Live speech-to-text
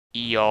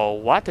Yo,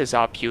 what is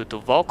up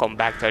YouTube? Welcome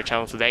back to our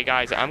channel. Today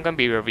guys, I'm gonna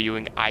be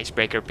reviewing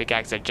Icebreaker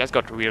pickaxe that just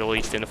got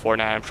re-released in the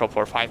Fortnite item shop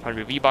for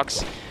 500 V-Bucks.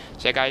 So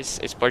yeah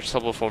guys, it's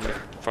purchasable from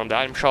the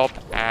item shop,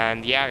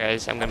 and yeah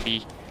guys, I'm gonna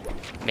be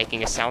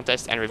making a sound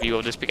test and review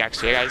of this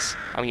pickaxe. So yeah guys,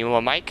 I'm gonna use my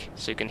mic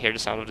so you can hear the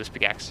sound of this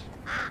pickaxe.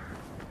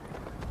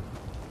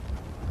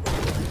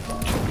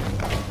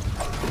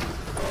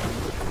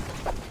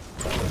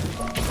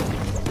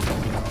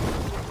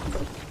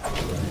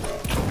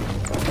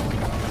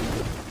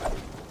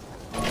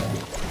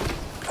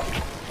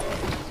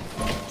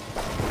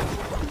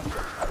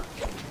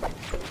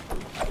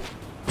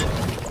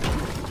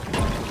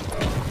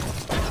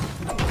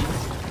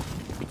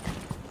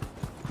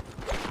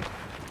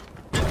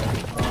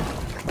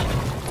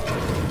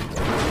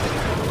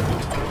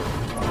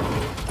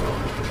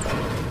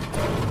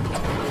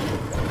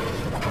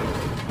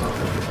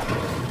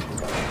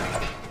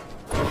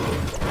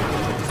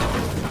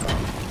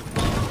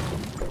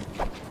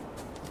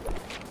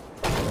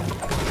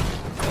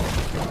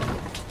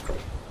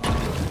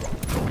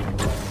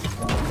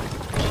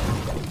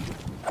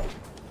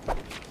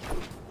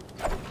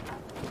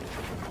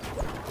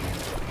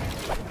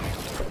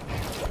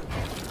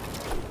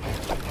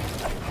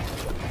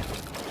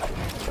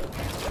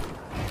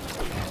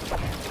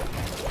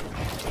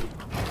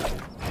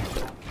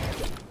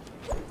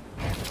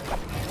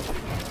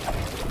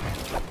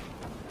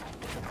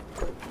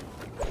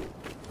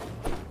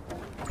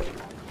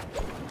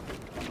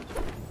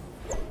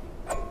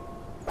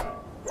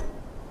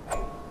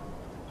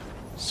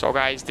 So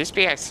guys, this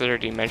pickaxe, as I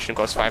already mentioned,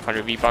 costs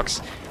 500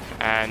 V-Bucks,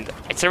 and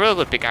it's a really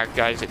good pickaxe,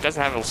 guys. It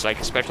doesn't have like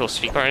a special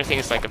streak or anything.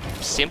 It's like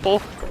a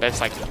simple, but it's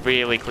like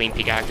really clean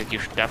pickaxe that you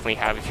should definitely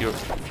have if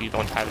you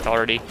don't have it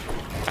already.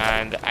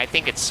 And I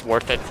think it's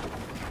worth it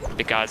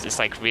because it's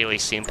like really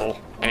simple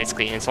and it's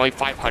clean. It's only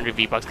 500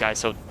 V-Bucks, guys,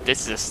 so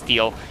this is a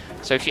steal.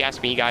 So if you ask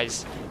me,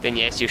 guys, then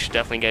yes, you should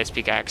definitely get this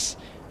pickaxe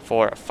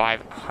for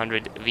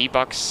 500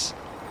 V-Bucks.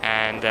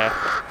 And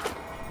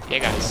yeah,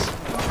 guys.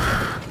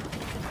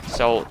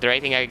 So the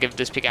rating I give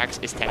this pickaxe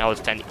is 10 out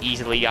of 10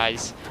 easily,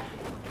 guys.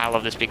 I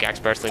love this pickaxe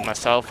personally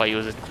myself. I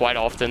use it quite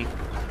often.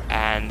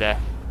 And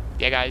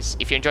yeah, guys,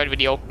 if you enjoyed the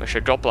video, make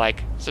sure to drop a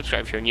like,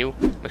 subscribe if you're new.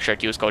 Make sure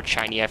to use code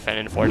ShinyFN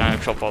in the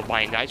Fortnite shop while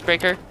buying the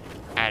Icebreaker.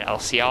 And I'll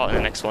see y'all in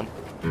the next one.